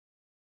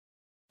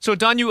So,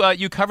 Dawn,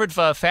 you covered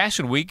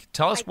Fashion Week.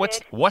 Tell us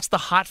what's the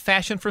hot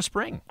fashion for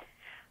spring?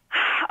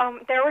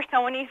 There were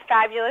so many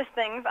fabulous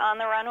things on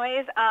the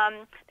runways.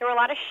 There were a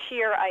lot of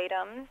sheer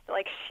items,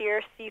 like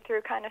sheer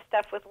see-through kind of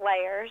stuff with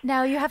layers.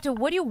 Now,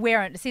 what do you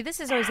wear? See,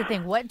 this is always the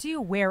thing. What do you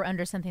wear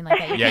under something like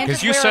that? Yeah,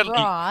 because you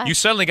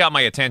suddenly got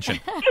my attention.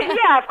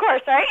 Yeah, of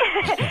course, right?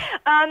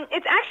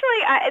 It's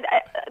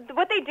actually,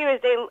 what they do is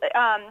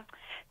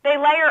they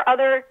layer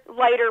other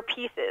lighter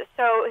pieces.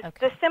 So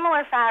the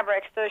similar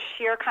fabrics, those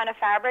sheer kind of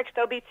fabrics,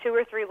 there'll be 2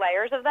 or 3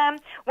 layers of them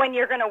when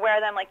you're going to wear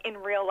them like in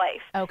real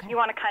life. Okay. You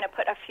want to kind of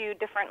put a few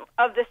different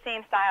of the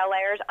same style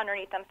layers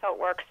underneath them so it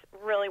works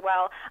really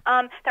well.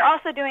 They're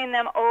also doing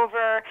them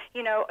over,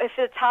 if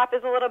the top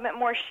is a little bit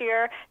more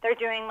sheer, they're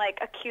doing like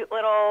a cute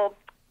little,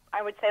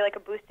 I would say like a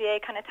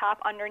bustier kind of top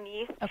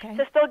underneath. Okay.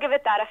 To still give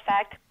it that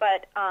effect,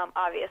 but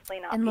obviously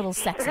not. And a little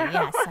sexy, yes. I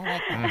like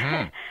that.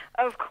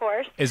 Mm-hmm. Of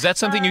course. Is that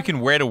something you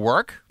can wear to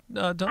work,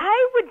 Dawn?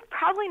 I would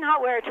probably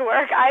not wear it to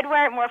work. I'd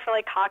wear it more for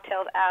like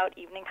cocktails out,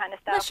 evening kind of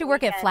stuff. Unless you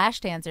work at Flash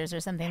Dancers or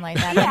something like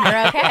that, then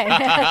you're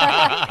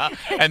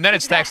okay. And then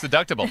it's tax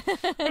deductible.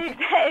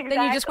 Exactly.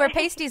 Then you just wear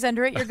pasties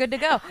under it, you're good to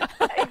go.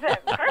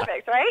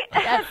 Perfect, right?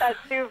 Yes. That's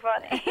too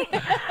funny.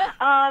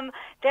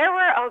 There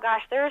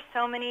were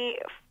so many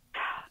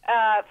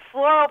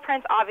floral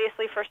prints,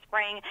 obviously, for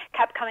spring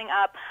kept coming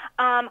up.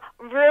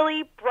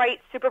 Really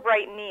bright, super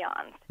bright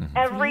neons.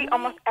 Mm-hmm.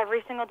 Almost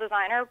every single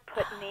designer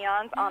put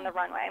neons on the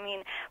runway. I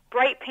mean,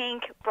 bright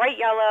pink, bright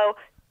yellow,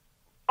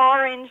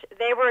 orange.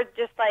 They were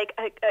just like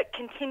a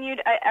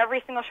continued.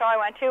 Every single show I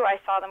went to, I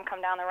saw them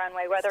come down the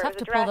runway. Whether It's it tough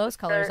was a to dress pull those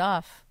colors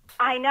off.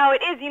 I know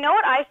it is. You know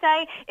what I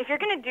say? If you're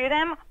going to do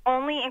them,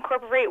 only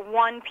incorporate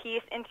one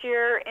piece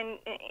into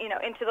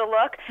into the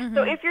look. Mm-hmm.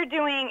 So if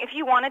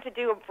you wanted to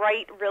do a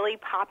bright, really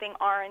popping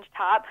orange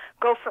top,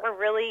 go for a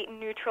really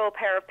neutral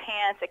pair of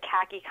pants, a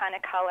khaki kind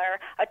of color,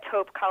 a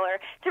taupe color,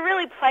 to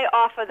really play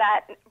off of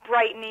that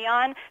bright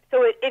neon.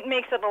 So it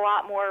makes it a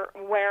lot more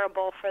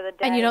wearable for the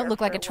day. And you don't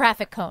look like a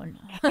traffic cone.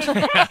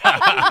 Exactly.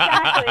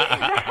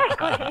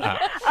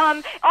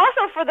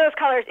 Also, for those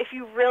colors, if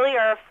you really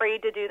are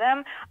afraid to do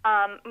them,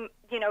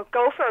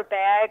 go for a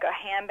bag, a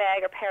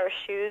handbag, a pair of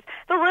shoes,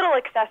 the little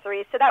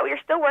accessories, so that you're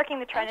still working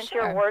the trend into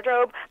your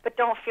wardrobe, but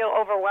don't feel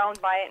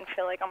overwhelmed by it and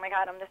feel like, oh my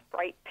God, I'm this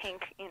bright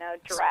pink,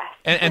 dress.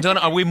 And Donna,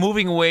 are we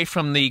moving away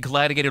from the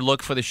gladiator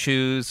look for the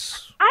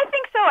shoes? I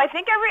think so. I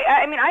think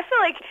I feel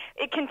like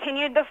it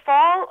continued. The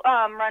fall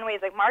runways,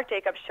 like Marc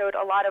Jacobs showed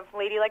a lot of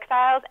ladylike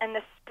styles, and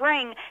the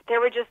spring, there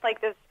were just like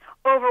this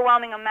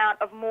overwhelming amount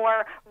of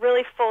more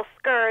really full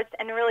skirts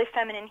and really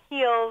feminine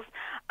heels.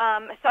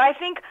 So I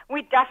think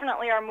we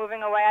definitely are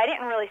moving away. I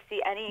didn't really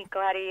see any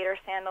gladiator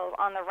sandals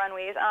on the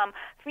runways. A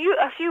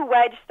few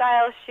wedge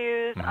style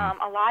shoes,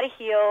 a lot of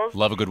heels.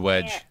 Love a good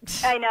wedge.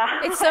 I know.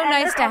 It's so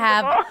nice to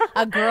have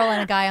a girl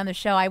and a guy on the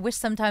show. I wish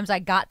sometimes I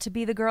got to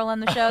be the girl on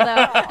the show,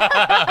 though.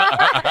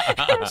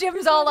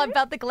 Jim's all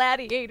about the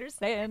gladiator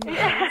sandals.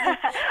 Yeah.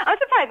 I'm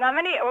surprised. Not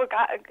many.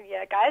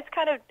 Guys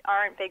kind of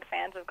aren't big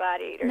fans of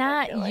gladiators.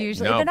 Not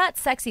usually. No. They're not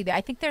sexy.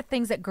 I think they're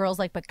things that girls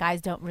like, but guys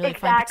don't really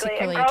find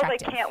particularly and girls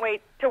attractive. Can't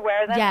wait to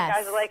wear them. Yes.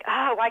 Guys are like,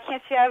 why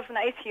can't she have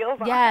nice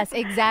heels on? Yes,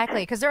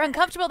 exactly, because they're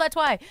uncomfortable. That's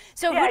why.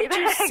 So who did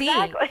you see?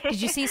 Exactly.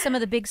 Did you see some of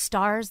the big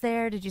stars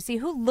there? Did you see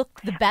who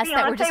looked the best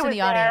that were just in the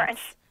Beyonce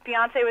audience?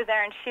 Beyonce was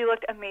there, and she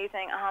looked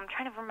amazing. I'm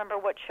trying to remember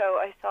what show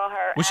I saw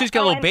her. Well, she's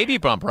got a little baby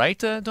bump, right,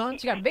 Dawn?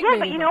 She got a big baby bump.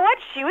 But you know what?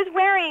 She was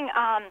wearing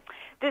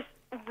this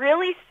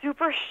really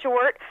super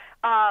short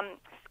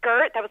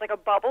skirt that was like a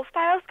bubble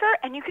style skirt,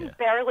 and you can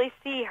barely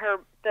see her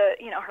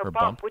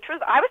bump, which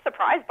I was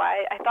surprised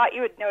by. I thought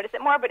you would notice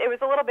it more, but it was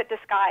a little bit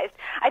disguised.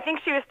 I think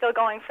she was still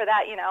going for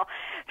that,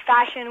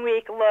 Fashion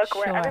Week look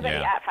where everybody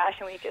at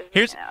Fashion Week is.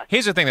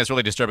 Here's the thing that's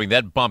really disturbing.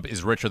 That bump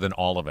is richer than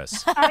all of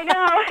us. I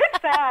know,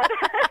 it's sad.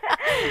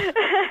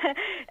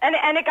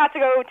 and it got to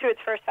go to its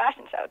first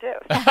fashion show too.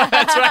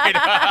 That's right.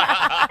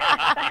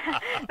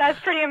 That's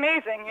pretty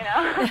amazing,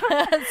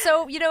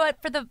 So you know what?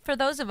 For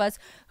those of us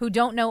who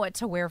don't know what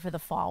to wear for the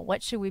fall,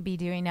 what should we be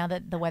doing now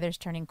that the weather's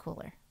turning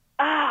cooler?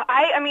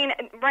 I mean,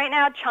 right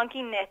now,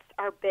 chunky knits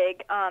are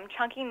big.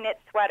 Chunky knit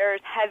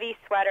sweaters, heavy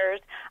sweaters,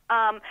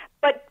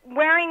 but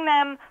wearing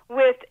them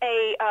with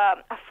a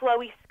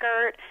flowy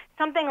skirt,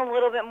 something a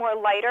little bit more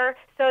lighter.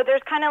 So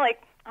there's kind of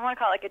like, I want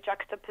to call it like a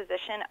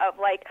juxtaposition of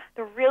like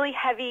the really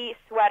heavy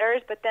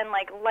sweaters, but then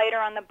like lighter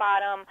on the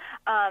bottom,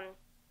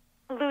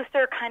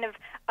 looser kind of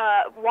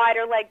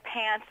wider leg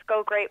pants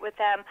go great with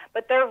them.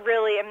 But they're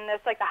really,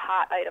 that's like the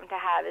hot item to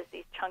have is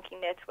these chunky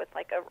knits with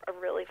like a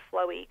really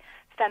flowy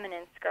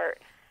feminine skirt.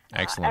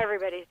 Excellent.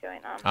 Everybody's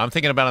doing them. I'm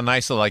thinking about a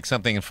nice like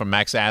something from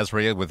Max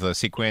Azria with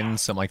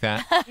sequins, something like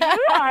that.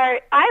 I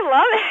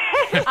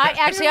love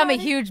it. I'm a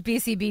huge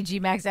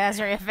BCBG Max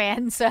Azria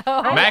fan. So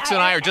Max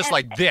and I are just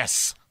like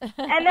this.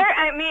 And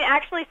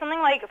actually, something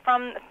like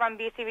from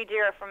BCBG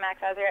or from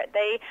Max Azure,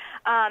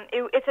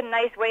 it's a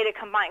nice way to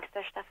combine because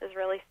their stuff is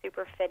really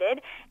super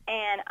fitted,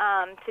 and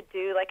to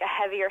do like a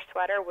heavier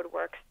sweater would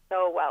work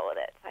so well with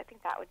it. So I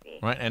think that would be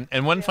right.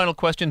 And one final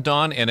question,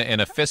 Dawn, in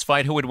a fist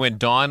fight, who would win,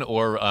 Dawn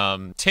or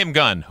Tim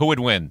Gunn? Who would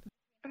win?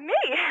 Me.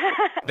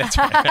 That's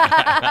right.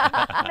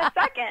 In a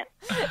second.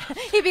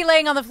 He'd be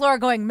laying on the floor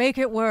going, make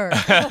it work.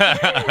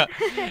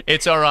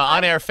 It's our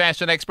on-air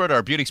fashion expert,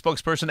 our beauty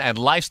spokesperson, and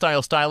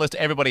lifestyle stylist.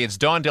 Everybody, it's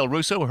Dawn Del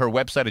Russo. Her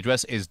website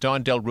address is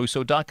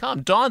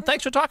dawndelrusso.com. Dawn,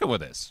 thanks for talking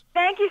with us.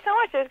 Thank you so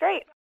much. It was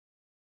great.